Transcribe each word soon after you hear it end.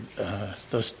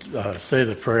Let's say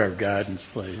the prayer of guidance,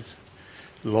 please.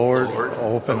 Lord,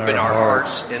 open our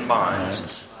hearts and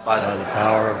minds by the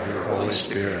power of your Holy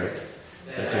Spirit,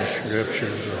 that the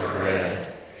Scriptures are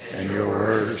read and your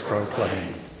word is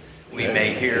proclaimed. We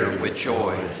may hear with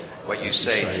joy what you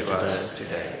say to us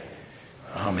today.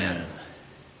 Amen.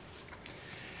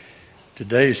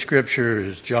 Today's Scripture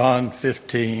is John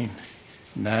 15,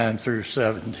 9 through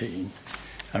 17.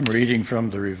 I'm reading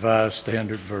from the Revised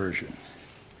Standard Version.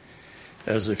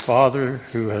 As the Father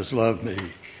who has loved me,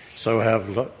 so have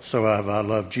I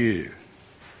loved you.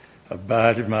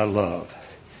 Abide in my love.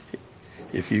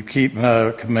 If you keep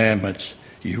my commandments,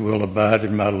 you will abide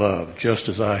in my love, just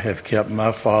as I have kept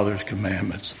my Father's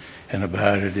commandments and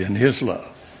abided in his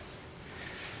love.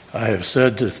 I have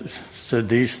said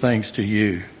these things to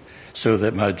you, so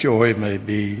that my joy may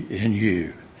be in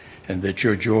you, and that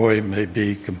your joy may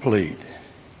be complete.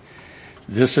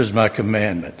 This is my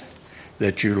commandment,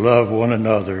 that you love one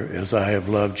another as I have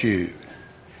loved you.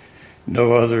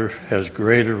 No other has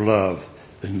greater love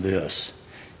than this,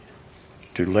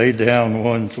 to lay down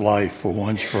one's life for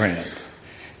one's friend.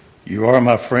 You are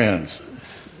my friends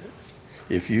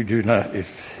if you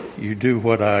do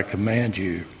what I command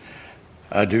you.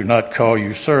 I do not call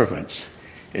you servants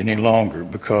any longer,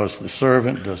 because the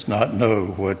servant does not know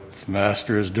what the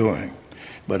master is doing.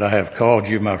 But I have called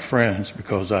you my friends,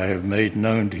 because I have made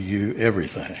known to you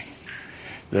everything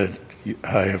that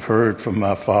I have heard from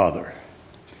my Father.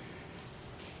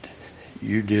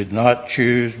 You did not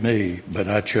choose me, but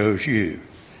I chose you,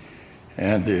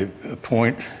 and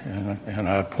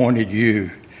I appointed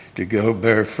you to go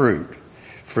bear fruit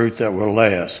that will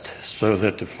last, so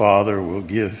that the Father will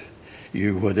give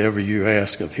you whatever you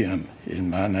ask of him in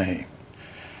my name.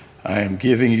 I am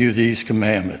giving you these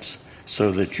commandments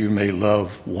so that you may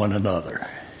love one another.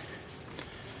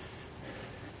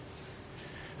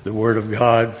 The word of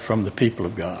God from the people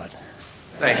of God.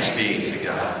 Thanks be to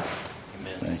God.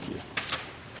 Amen. Thank you.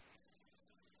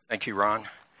 Thank you, Ron.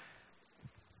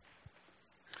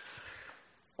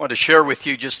 I want to share with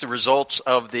you just the results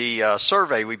of the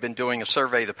survey. We've been doing a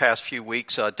survey the past few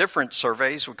weeks, different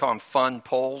surveys. We call them fun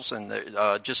polls, and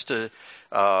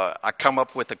I come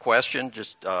up with a question,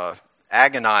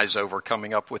 agonize over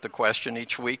coming up with a question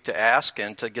each week to ask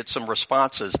and to get some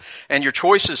responses. And your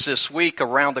choices this week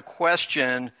around the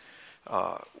question,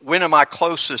 when am I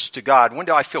closest to God? When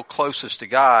do I feel closest to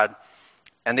God?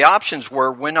 And the options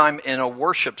were when I'm in a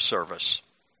worship service,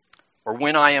 or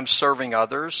when I am serving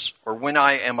others, or when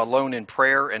I am alone in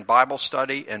prayer and Bible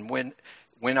study, and when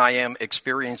I am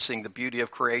experiencing the beauty of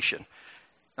creation.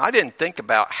 Now, I didn't think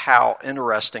about how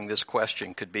interesting this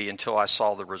question could be until I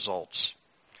saw the results.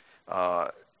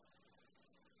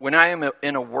 When I am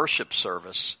in a worship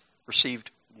service,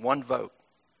 received one vote.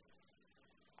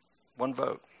 One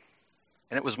vote.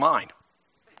 And it was mine.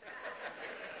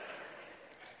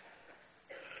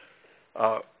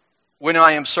 When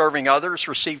I am serving others,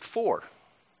 received 4.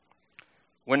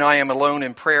 When I am alone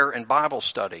in prayer and Bible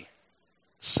study,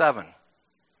 7.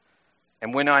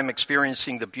 And when I'm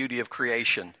experiencing the beauty of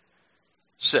creation,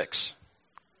 6.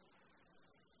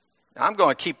 Now, I'm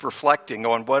going to keep reflecting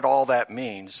on what all that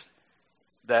means,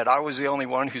 that I was the only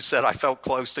one who said I felt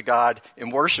close to God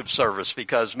in worship service,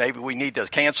 because maybe we need to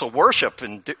cancel worship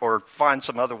or find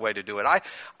some other way to do it.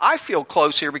 I feel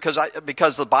close here because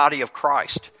the body of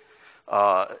Christ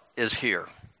is here.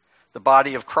 The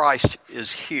body of Christ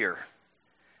is here.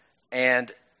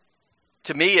 And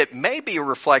to me, it may be a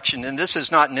reflection, and this is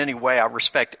not in any way, I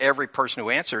respect every person who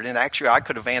answered, and actually I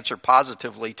could have answered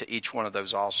positively to each one of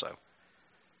those also.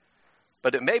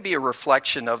 But it may be a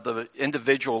reflection of the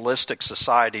individualistic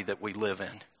society that we live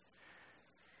in,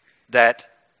 that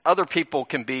other people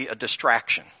can be a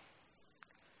distraction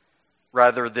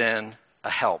rather than a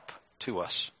help to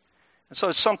us. And so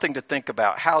it's something to think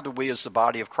about. How do we as the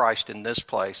body of Christ in this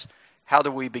place, how do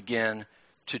we begin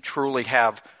to truly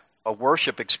have a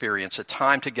worship experience, a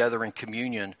time together in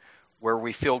communion where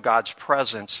we feel God's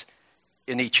presence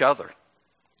in each other?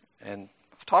 And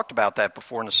I've talked about that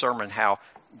before in the sermon, how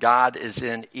God is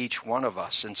in each one of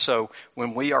us. And so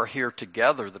when we are here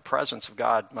together, the presence of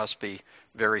God must be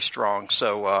very strong.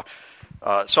 So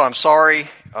I'm sorry,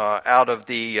 out of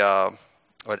the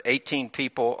 18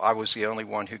 people, I was the only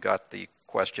one who got the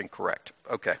question correct.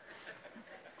 Okay.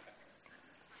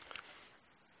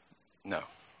 No.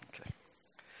 Okay.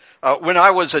 When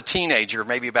I was a teenager,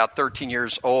 maybe about 13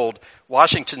 years old,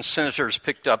 Washington senators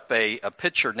picked up a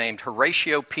pitcher named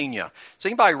Horatio Pena. Does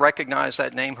anybody recognize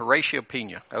that name, Horatio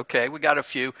Pena? Okay, we got a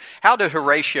few. How did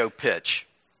Horatio pitch?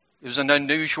 It was an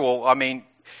unusual,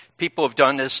 People have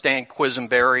done this. Stan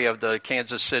Quisenberry of the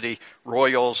Kansas City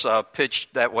Royals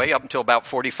pitched that way up until about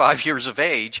 45 years of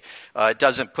age. It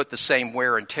doesn't put the same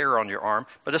wear and tear on your arm,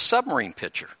 but a submarine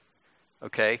pitcher.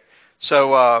 Okay?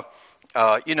 So,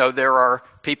 there are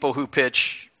people who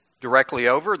pitch directly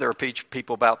over. There are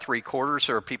people about 3/4.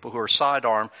 There are people who are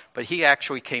sidearm. But he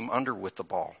actually came under with the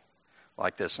ball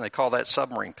like this, and they call that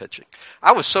submarine pitching.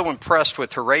 I was so impressed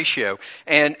with Horatio.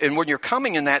 And when you're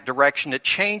coming in that direction, it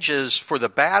changes for the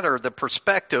batter the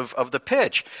perspective of the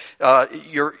pitch.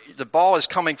 The ball is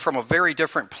coming from a very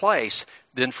different place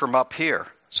than from up here.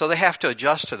 So they have to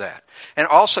adjust to that. And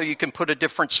also you can put a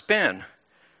different spin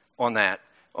on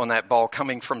that ball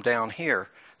coming from down here.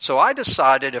 So I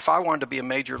decided if I wanted to be a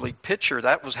major league pitcher,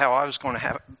 that was how I was going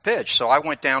to pitch. So I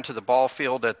went down to the ball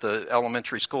field at the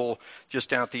elementary school just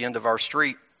down at the end of our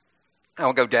street. I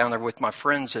would go down there with my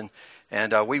friends, and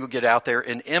we would get out there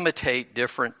and imitate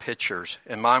different pitchers.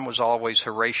 And mine was always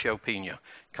Horatio Pena,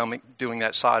 doing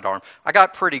that sidearm. I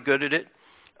got pretty good at it.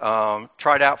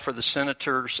 Tried out for the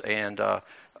Senators, and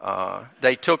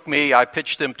they took me. I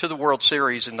pitched them to the World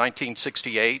Series in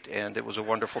 1968, and it was a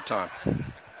wonderful time.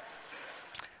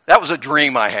 That was a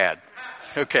dream I had.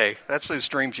 Okay, that's those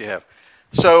dreams you have.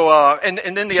 So, and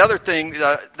then the other thing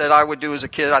that I would do as a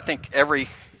kid, I think every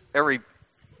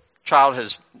child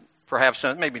has perhaps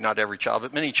done, maybe not every child,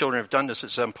 but many children have done this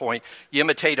at some point. You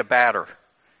imitate a batter.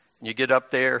 You get up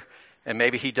there, and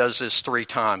maybe he does this 3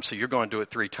 times, so you're going to do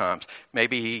it 3 times.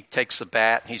 Maybe he takes the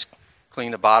bat, and he's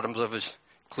cleaning the bottoms of his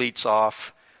cleats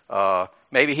off.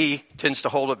 Maybe he tends to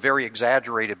hold it very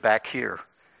exaggerated back here.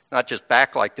 Not just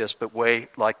back like this, but way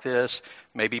like this,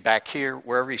 maybe back here,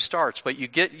 wherever he starts. But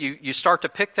you start to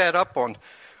pick that up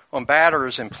on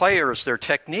batters and players, their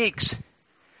techniques,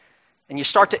 and you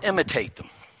start to imitate them.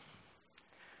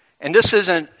 And this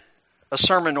isn't a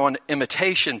sermon on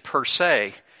imitation per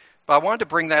se, but I wanted to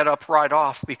bring that up right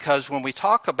off because when we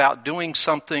talk about doing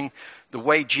something the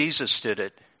way Jesus did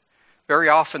it, very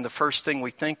often the first thing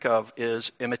we think of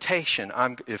is imitation.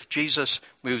 If Jesus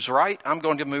moves right, I'm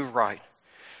going to move right.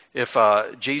 If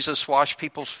Jesus washed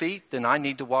people's feet, then I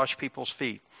need to wash people's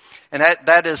feet. And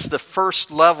that is the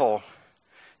first level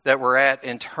that we're at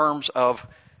in terms of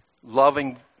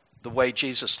loving the way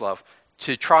Jesus loved.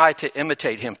 To try to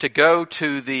imitate him. To go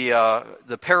to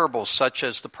the parables such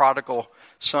as the prodigal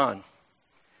son.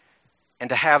 And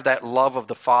to have that love of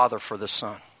the Father for the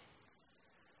Son.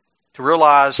 To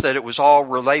realize that it was all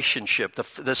relationship.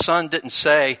 The Son didn't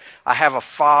say, I have a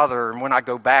Father, and when I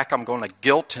go back, I'm going to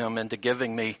guilt him into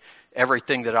giving me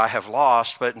everything that I have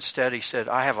lost. But instead, he said,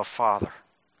 I have a Father.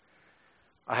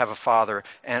 I have a Father,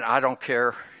 and I don't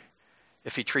care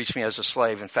if he treats me as a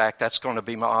slave. In fact, that's going to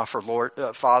be my offer. Lord,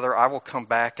 Father, I will come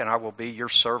back, and I will be your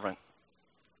servant.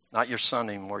 Not your son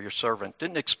anymore, your servant.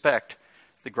 Didn't expect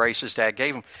the grace his dad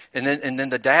gave him. And then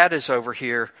the dad is over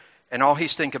here, and all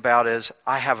he's thinking about is,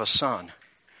 I have a son.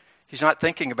 He's not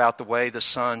thinking about the way the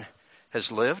son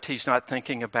has lived. He's not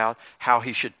thinking about how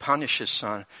he should punish his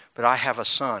son, but I have a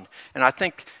son. And I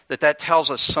think that tells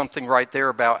us something right there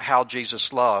about how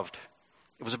Jesus loved.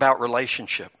 It was about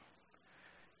relationship.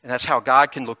 And that's how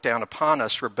God can look down upon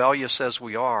us, rebellious as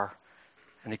we are,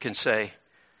 and he can say,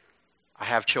 I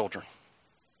have children,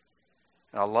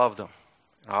 and I love them.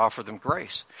 I offer them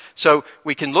grace. So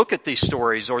we can look at these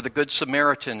stories or the Good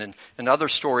Samaritan and other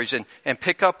stories and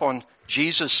pick up on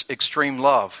Jesus' extreme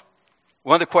love.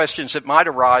 One of the questions that might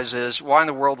arise is, why in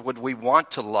the world would we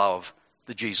want to love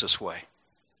the Jesus way?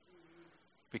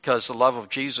 Because the love of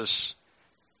Jesus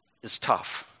is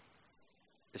tough.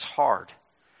 It's hard.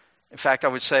 In fact, I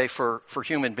would say for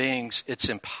human beings, it's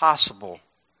impossible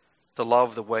to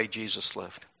love the way Jesus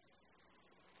lived.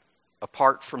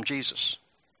 Apart from Jesus.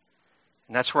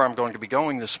 And that's where I'm going to be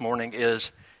going this morning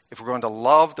is if we're going to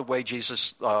love the way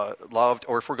Jesus loved,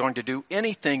 or if we're going to do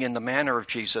anything in the manner of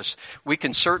Jesus, we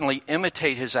can certainly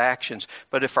imitate his actions.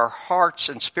 But if our hearts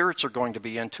and spirits are going to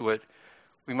be into it,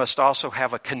 we must also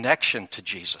have a connection to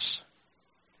Jesus.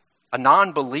 A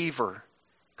non-believer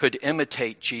could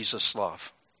imitate Jesus'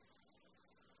 love.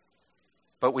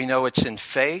 But we know it's in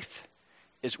faith,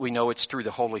 we know it's through the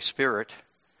Holy Spirit,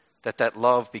 that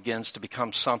love begins to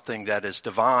become something that is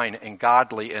divine and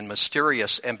godly and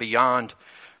mysterious and beyond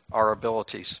our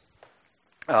abilities.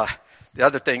 The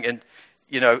other thing, and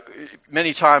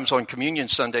many times on Communion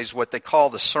Sundays, what they call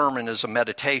the sermon is a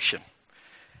meditation.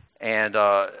 And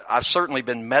I've certainly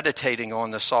been meditating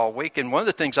on this all week. And one of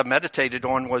the things I meditated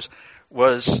on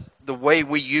was the way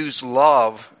we use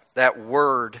love, that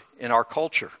word, in our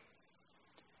culture.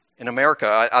 In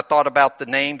America, I thought about the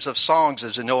names of songs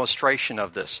as an illustration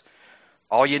of this.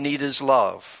 All You Need Is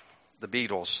Love, the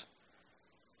Beatles.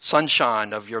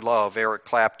 Sunshine of Your Love, Eric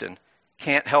Clapton.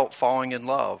 Can't Help Falling in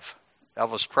Love,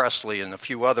 Elvis Presley and a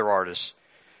few other artists.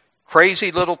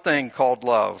 Crazy Little Thing Called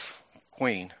Love,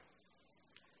 Queen.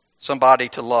 Somebody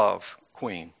to Love,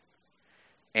 Queen.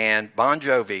 And Bon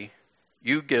Jovi,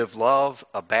 You Give Love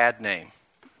a Bad Name.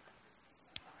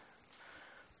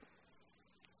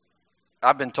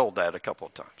 I've been told that a couple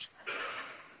of times.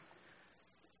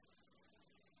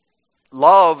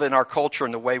 Love in our culture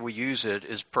and the way we use it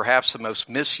is perhaps the most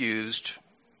misused,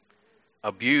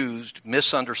 abused,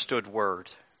 misunderstood word.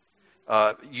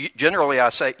 Generally I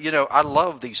say, I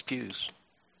love these pews.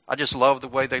 I just love the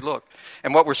way they look.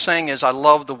 And what we're saying is I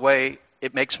love the way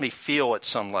it makes me feel at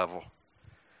some level.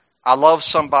 I love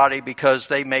somebody because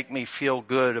they make me feel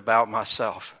good about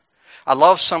myself. I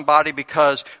love somebody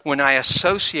because when I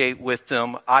associate with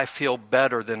them, I feel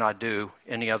better than I do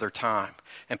any other time.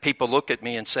 And people look at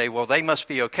me and say, well, they must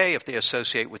be okay if they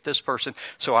associate with this person.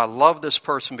 So I love this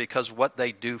person because what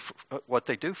they do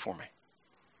for me.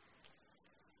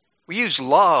 We use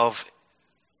love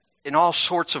in all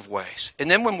sorts of ways. And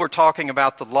then when we're talking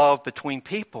about the love between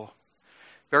people,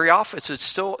 very often it's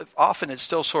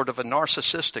still sort of a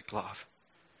narcissistic love.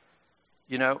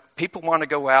 People want to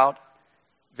go out.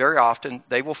 Very often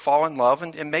they will fall in love,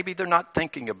 and maybe they're not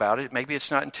thinking about it. Maybe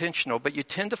it's not intentional, but you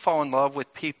tend to fall in love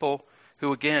with people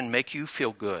who, again, make you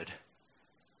feel good.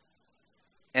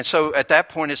 And so at that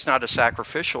point, it's not a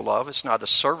sacrificial love. It's not a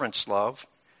servant's love.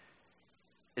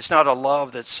 It's not a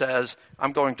love that says,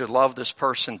 I'm going to love this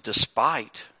person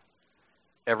despite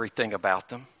everything about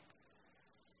them.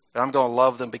 But I'm going to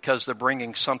love them because they're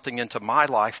bringing something into my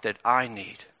life that I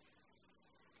need.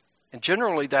 And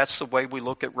generally, that's the way we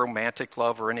look at romantic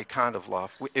love or any kind of love.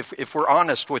 If we're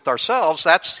honest with ourselves,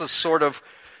 that's the sort of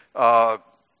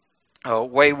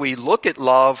way we look at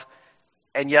love,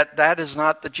 and yet that is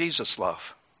not the Jesus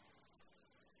love.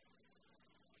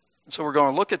 So we're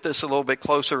going to look at this a little bit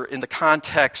closer in the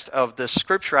context of this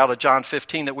scripture out of John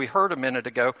 15 that we heard a minute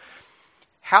ago.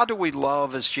 How do we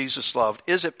love as Jesus loved?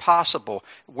 Is it possible?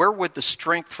 Where would the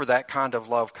strength for that kind of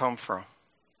love come from?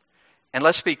 And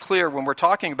let's be clear, when we're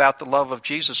talking about the love of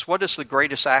Jesus, what is the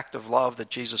greatest act of love that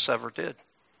Jesus ever did?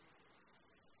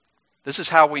 This is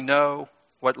how we know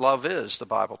what love is, the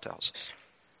Bible tells us.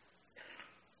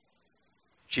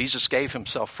 Jesus gave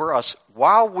himself for us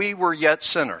while we were yet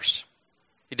sinners.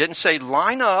 He didn't say,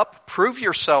 line up, prove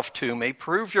yourself to me,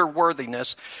 prove your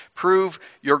worthiness, prove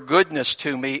your goodness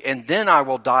to me, and then I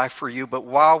will die for you. But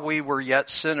while we were yet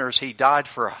sinners, he died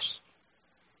for us.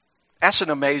 That's an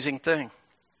amazing thing.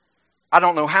 I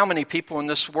don't know how many people in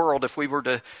this world, if we were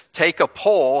to take a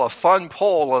poll, a fun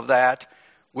poll of that,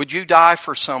 would you die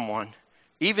for someone,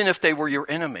 even if they were your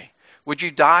enemy? Would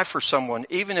you die for someone,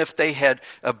 even if they had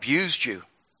abused you?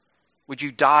 Would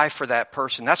you die for that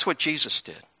person? That's what Jesus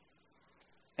did.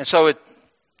 And so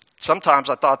sometimes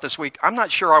I thought this week, I'm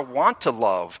not sure I want to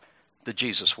love the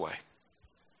Jesus way.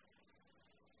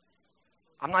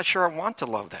 I'm not sure I want to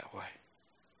love that way.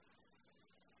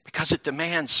 Because it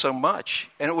demands so much.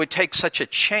 And it would take such a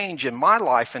change in my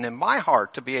life and in my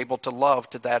heart to be able to love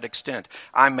to that extent.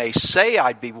 I may say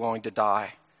I'd be willing to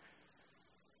die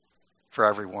for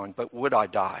everyone, but would I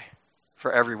die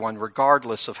for everyone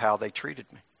regardless of how they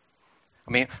treated me?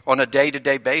 I mean, on a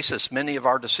day-to-day basis, many of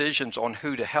our decisions on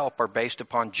who to help are based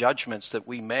upon judgments that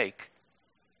we make,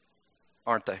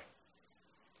 aren't they?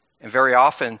 And very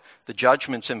often, the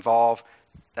judgments involve,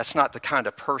 that's not the kind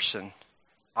of person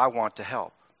I want to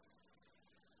help.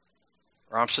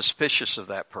 Or I'm suspicious of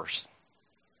that person.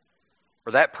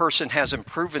 Or that person hasn't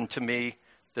proven to me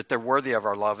that they're worthy of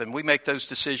our love. And we make those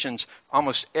decisions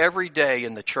almost every day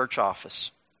in the church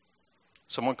office.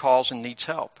 Someone calls and needs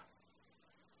help.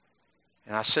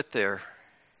 And I sit there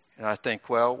and I think,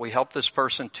 well, we helped this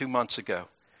person 2 months ago.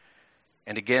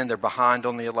 And again, they're behind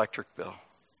on the electric bill.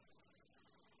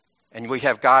 And we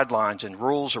have guidelines and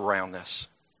rules around this.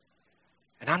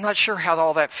 And I'm not sure how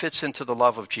all that fits into the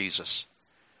love of Jesus.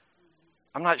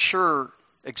 I'm not sure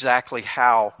exactly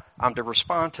how I'm to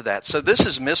respond to that. So this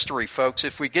is mystery, folks.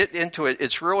 If we get into it,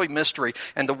 it's really mystery.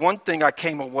 And the one thing I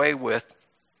came away with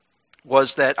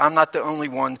was that I'm not the only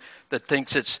one that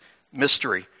thinks it's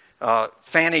mystery.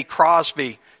 Fanny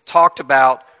Crosby talked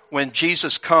about when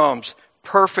Jesus comes,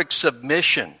 perfect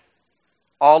submission,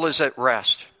 all is at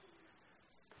rest.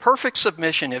 Perfect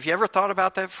submission. Have you ever thought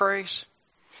about that phrase?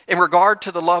 In regard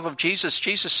to the love of Jesus,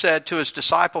 Jesus said to his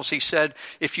disciples, he said,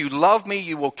 if you love me,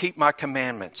 you will keep my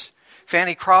commandments.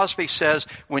 Fanny Crosby says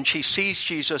when she sees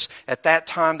Jesus, at that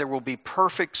time there will be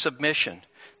perfect submission.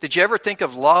 Did you ever think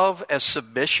of love as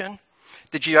submission?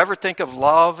 Did you ever think of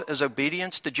love as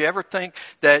obedience? Did you ever think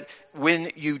that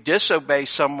when you disobey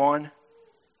someone,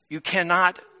 you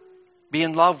cannot Be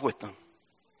in love with them.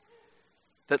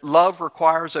 That love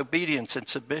requires obedience and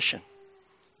submission.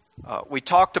 We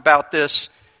talked about this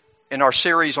in our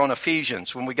series on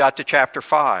Ephesians when we got to chapter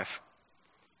 5.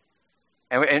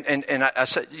 And I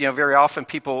said, very often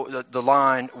people, the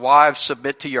line, wives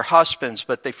submit to your husbands,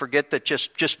 but they forget that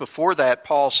just before that,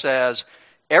 Paul says,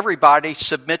 everybody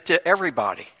submit to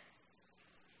everybody.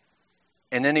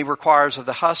 And then he requires of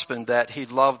the husband that he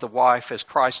love the wife as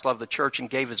Christ loved the church and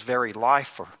gave his very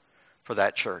life for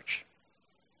that church.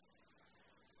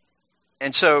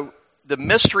 And so the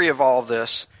mystery of all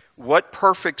this, what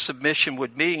perfect submission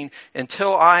would mean,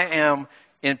 until I am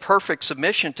in perfect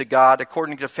submission to God,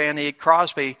 according to Fanny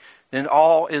Crosby, then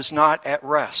all is not at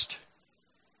rest.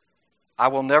 I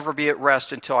will never be at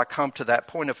rest until I come to that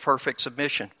point of perfect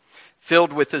submission,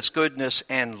 filled with His goodness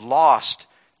and lost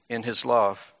in His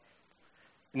love.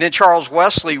 And then Charles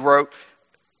Wesley wrote,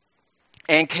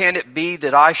 "And can it be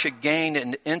that I should gain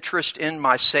an interest in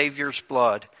my Savior's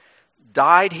blood?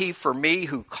 Died He for me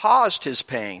who caused His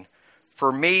pain,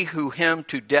 for me who Him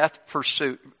to death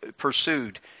pursued,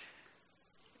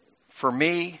 for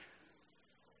me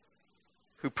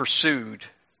who pursued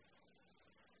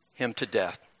Him to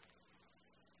death."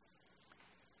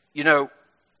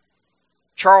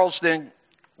 Charles then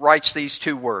writes these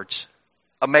two words,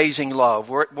 amazing love.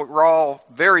 We're all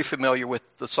very familiar with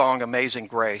the song Amazing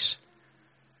Grace.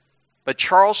 But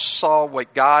Charles saw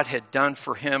what God had done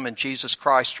for him and Jesus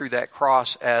Christ through that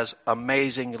cross as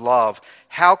amazing love.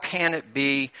 How can it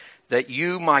be that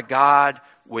you, my God,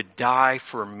 would die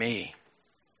for me?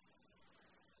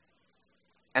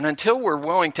 And until we're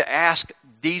willing to ask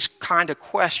these kind of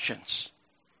questions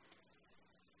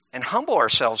and humble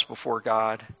ourselves before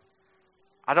God,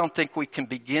 I don't think we can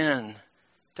begin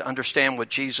to understand what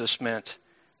Jesus meant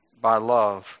by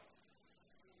love.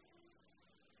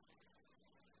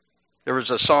 There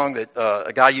was a song that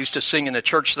a guy used to sing in a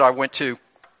church that I went to.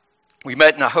 We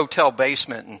met in a hotel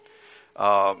basement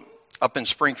up in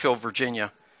Springfield,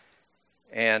 Virginia.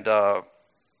 And Bob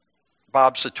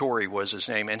Satori was his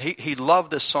name. And he loved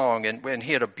this song, and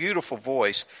he had a beautiful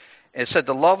voice. And it said,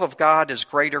 "The love of God is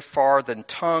greater far than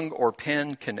tongue or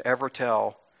pen can ever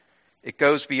tell. It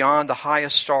goes beyond the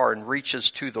highest star and reaches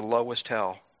to the lowest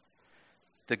hell.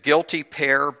 The guilty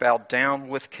pair bowed down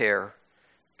with care.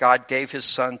 God gave His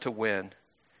Son to win.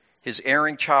 His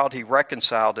erring child He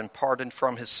reconciled and pardoned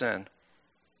from his sin."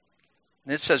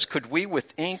 And it says, "Could we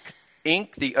with ink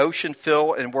the ocean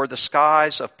fill, and were the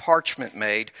skies of parchment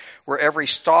made, were every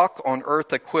stalk on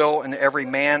earth a quill and every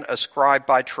man a scribe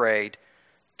by trade,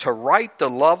 to write the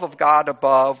love of God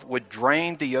above would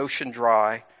drain the ocean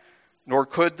dry, nor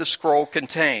could the scroll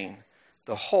contain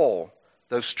the whole,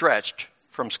 though stretched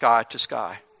from sky to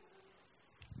sky."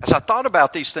 As I thought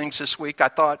about these things this week, I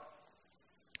thought,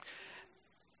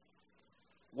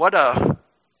 what a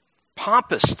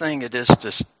pompous thing it is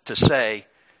to say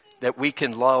that we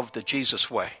can love the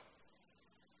Jesus way.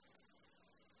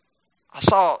 I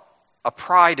saw a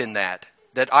pride in that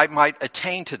I might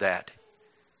attain to that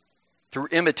through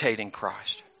imitating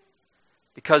Christ.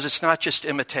 Because it's not just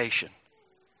imitation.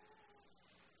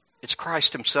 It's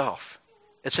Christ Himself.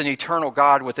 It's an eternal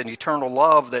God with an eternal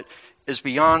love that is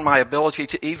beyond my ability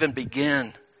to even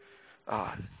begin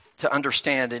to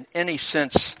understand in any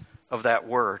sense of that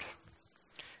word.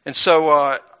 And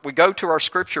so we go to our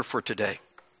scripture for today.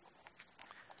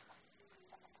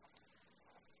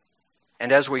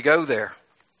 And as we go there,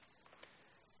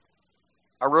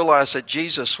 I realize that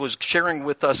Jesus was sharing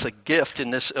with us a gift in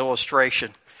this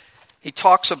illustration. He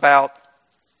talks about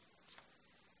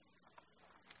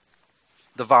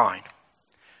the vine,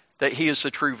 that He is the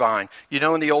true vine.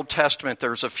 In the Old Testament,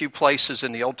 there's a few places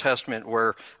in the Old Testament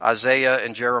where Isaiah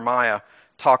and Jeremiah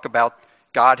talk about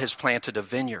God has planted a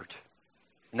vineyard.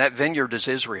 And that vineyard is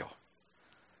Israel.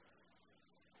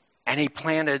 And He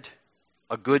planted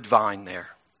a good vine there.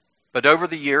 But over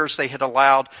the years, they had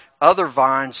allowed other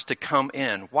vines to come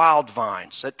in, wild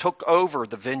vines that took over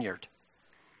the vineyard.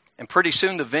 And pretty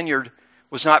soon the vineyard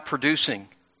was not producing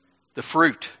the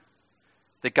fruit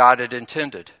that God had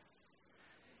intended.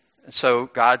 And so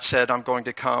God said, "I'm going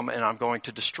to come and I'm going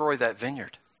to destroy that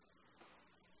vineyard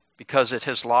because it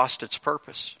has lost its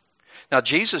purpose." Now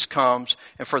Jesus comes,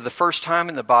 and for the first time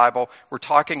in the Bible, we're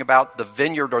talking about the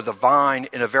vineyard or the vine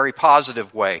in a very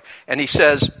positive way. And He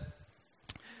says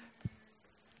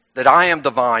that I am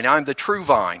the vine, I'm the true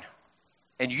vine,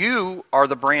 and you are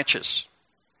the branches.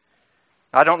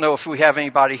 I don't know if we have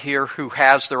anybody here who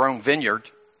has their own vineyard,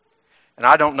 and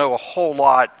I don't know a whole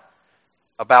lot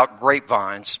about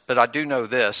grapevines, but I do know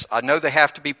this. I know they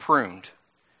have to be pruned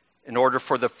in order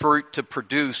for the fruit to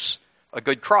produce a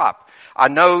good crop. I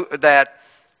know that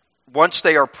once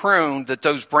they are pruned, that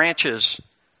those branches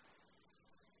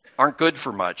aren't good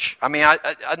for much. I mean,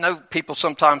 I know people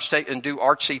sometimes take and do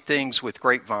artsy things with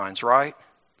grapevines, right?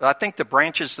 But I think the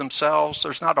branches themselves,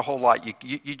 there's not a whole lot.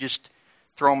 You just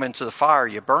throw them into the fire,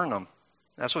 you burn them.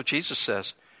 That's what Jesus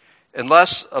says.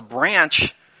 Unless a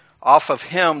branch off of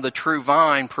him, the true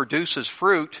vine, produces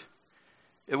fruit,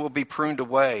 it will be pruned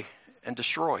away and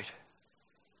destroyed.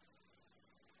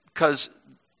 Because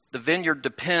the vineyard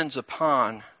depends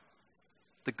upon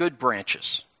the good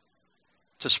branches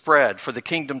to spread. For the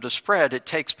kingdom to spread, it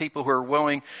takes people who are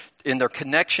willing in their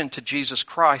connection to Jesus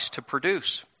Christ to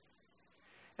produce.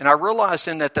 And I realized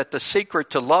in that the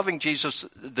secret to loving Jesus,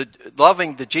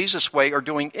 loving the Jesus way, or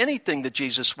doing anything the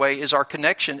Jesus way, is our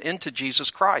connection into Jesus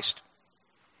Christ.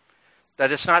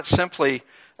 That it's not simply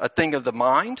a thing of the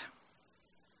mind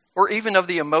or even of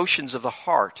the emotions of the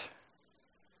heart,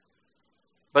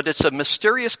 but it's a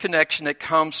mysterious connection that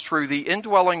comes through the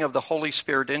indwelling of the Holy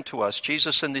Spirit into us.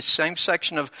 Jesus, in the same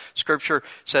section of Scripture,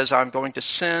 says, I'm going to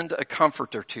send a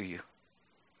comforter to you.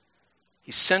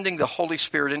 He's sending the Holy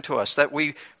Spirit into us, that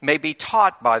we may be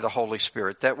taught by the Holy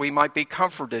Spirit, that we might be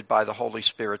comforted by the Holy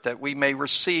Spirit, that we may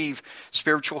receive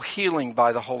spiritual healing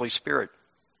by the Holy Spirit.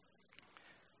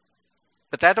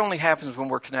 But that only happens when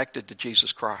we're connected to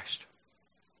Jesus Christ.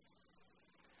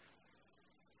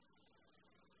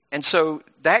 And so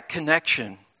that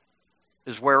connection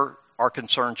is where our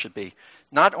concern should be.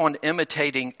 Not on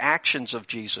imitating actions of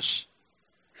Jesus,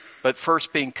 but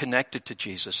first being connected to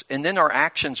Jesus. And then our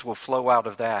actions will flow out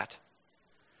of that.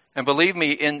 And believe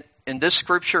me, in this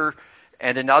Scripture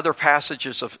and in other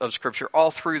passages of Scripture,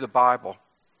 all through the Bible,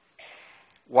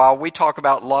 while we talk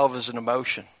about love as an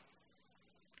emotion,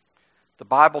 the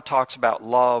Bible talks about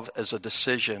love as a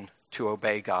decision to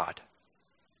obey God.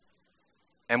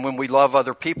 And when we love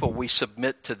other people, we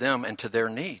submit to them and to their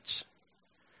needs.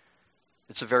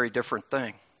 It's a very different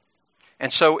thing.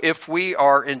 And so if we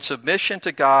are in submission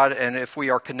to God, and if we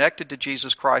are connected to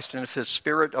Jesus Christ, and if His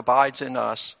Spirit abides in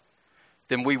us,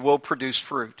 then we will produce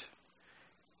fruit.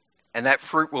 And that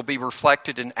fruit will be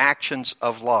reflected in actions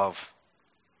of love.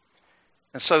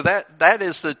 And so that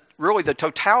is really the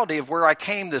totality of where I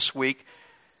came this week,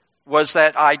 was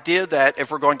that idea that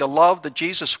if we're going to love the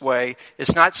Jesus way,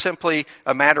 it's not simply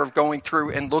a matter of going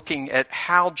through and looking at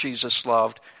how Jesus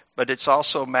loved, but it's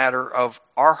also a matter of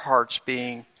our hearts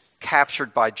being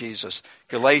captured by Jesus.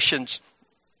 In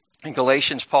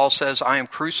Galatians, Paul says, I am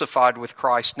crucified with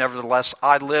Christ. Nevertheless,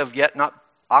 I live, yet not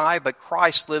I, but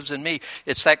Christ lives in me.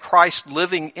 It's that Christ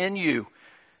living in you.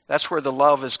 That's where the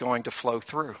love is going to flow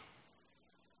through.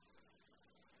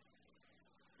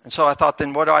 And so I thought,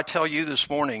 then what do I tell you this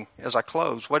morning as I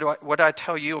close? What do I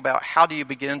tell you about how do you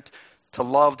begin to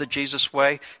love the Jesus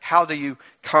way? How do you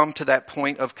come to that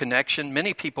point of connection?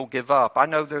 Many people give up. I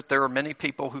know that there are many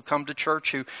people who come to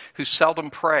church who seldom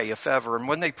pray, if ever. And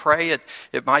when they pray,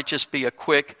 it might just be a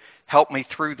quick, help me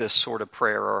through this sort of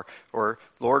prayer, or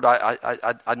Lord,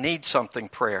 I need something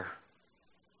prayer.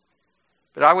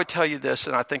 But I would tell you this,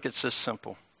 and I think it's this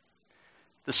simple.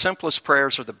 The simplest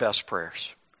prayers are the best prayers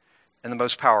and the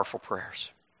most powerful prayers.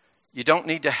 You don't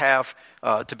need to have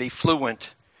to be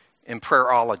fluent in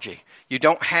prayerology. You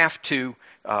don't have to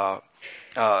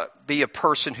be a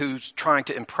person who's trying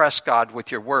to impress God with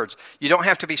your words. You don't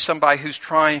have to be somebody who's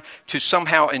trying to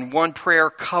somehow in one prayer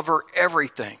cover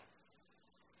everything.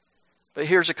 But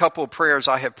here's a couple of prayers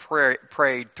I have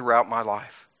prayed throughout my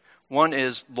life. One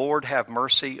is, Lord, have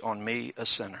mercy on me, a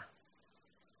sinner.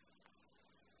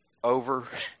 Over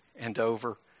and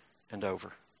over and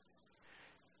over.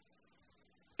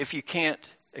 If you can't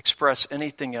express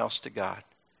anything else to God,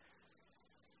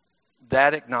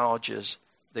 that acknowledges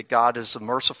that God is the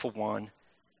merciful one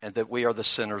and that we are the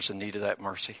sinners in need of that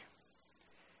mercy.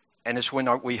 And it's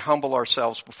when we humble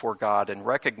ourselves before God and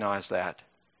recognize that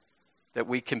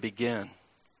we can begin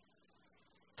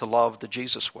to love the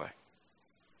Jesus way.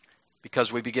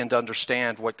 Because we begin to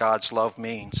understand what God's love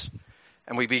means.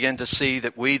 And we begin to see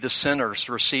that we, the sinners,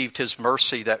 received His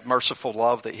mercy, that merciful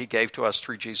love that He gave to us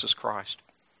through Jesus Christ.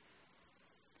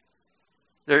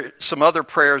 There are some other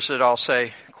prayers that I'll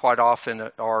say quite often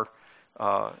are,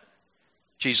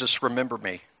 Jesus, remember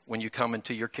me when you come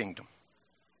into your kingdom.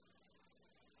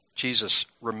 Jesus,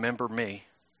 remember me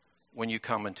when you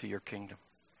come into your kingdom.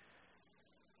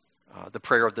 The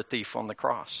prayer of the thief on the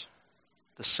cross.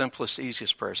 The simplest,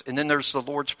 easiest prayers. And then there's the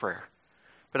Lord's Prayer.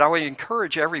 But I would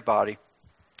encourage everybody,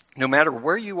 no matter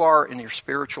where you are in your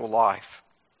spiritual life,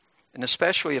 and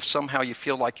especially if somehow you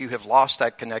feel like you have lost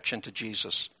that connection to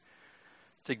Jesus,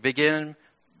 to begin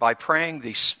by praying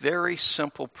these very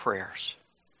simple prayers.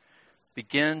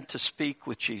 Begin to speak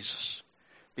with Jesus.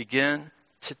 Begin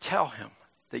to tell Him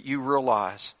that you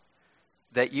realize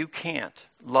that you can't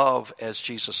love as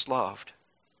Jesus loved.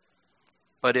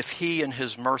 But if He in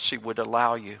His mercy would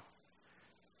allow you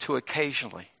to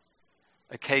occasionally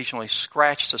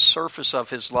scratch the surface of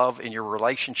His love in your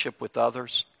relationship with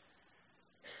others,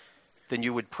 then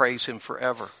you would praise Him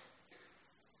forever.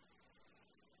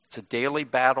 It's a daily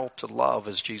battle to love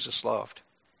as Jesus loved.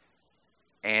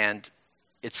 And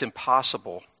it's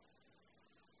impossible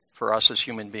for us as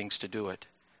human beings to do it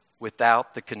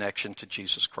without the connection to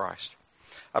Jesus Christ.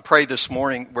 I pray this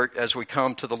morning, as we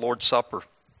come to the Lord's Supper,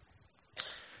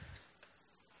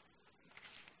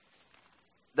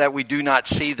 that we do not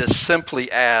see this simply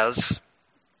as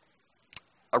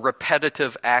a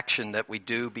repetitive action that we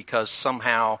do because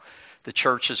somehow the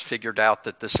church has figured out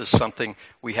that this is something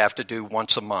we have to do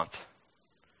once a month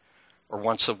or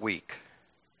once a week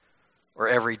or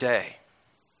every day.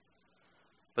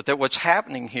 But that what's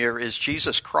happening here is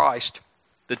Jesus Christ,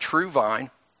 the true vine,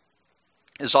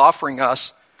 is offering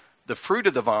us the fruit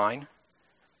of the vine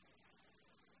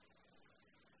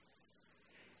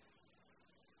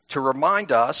to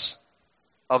remind us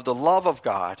of the love of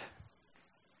God,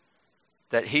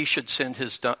 that He should send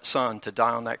His Son to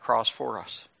die on that cross for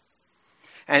us.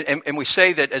 And we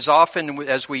say that as often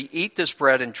as we eat this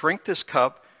bread and drink this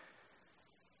cup,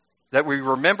 that we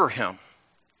remember Him,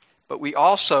 but we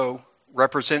also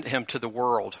represent Him to the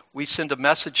world. We send a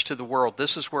message to the world.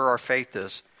 This is where our faith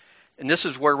is. And this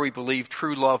is where we believe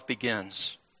true love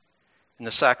begins, in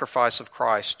the sacrifice of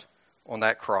Christ on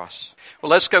that cross.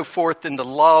 Well, let's go forth in the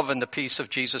love and the peace of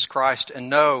Jesus Christ and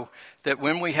know that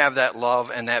when we have that love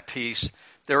and that peace,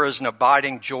 there is an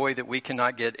abiding joy that we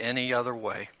cannot get any other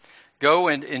way. Go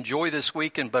and enjoy this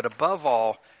weekend, but above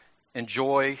all,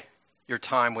 enjoy your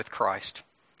time with Christ.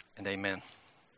 And amen.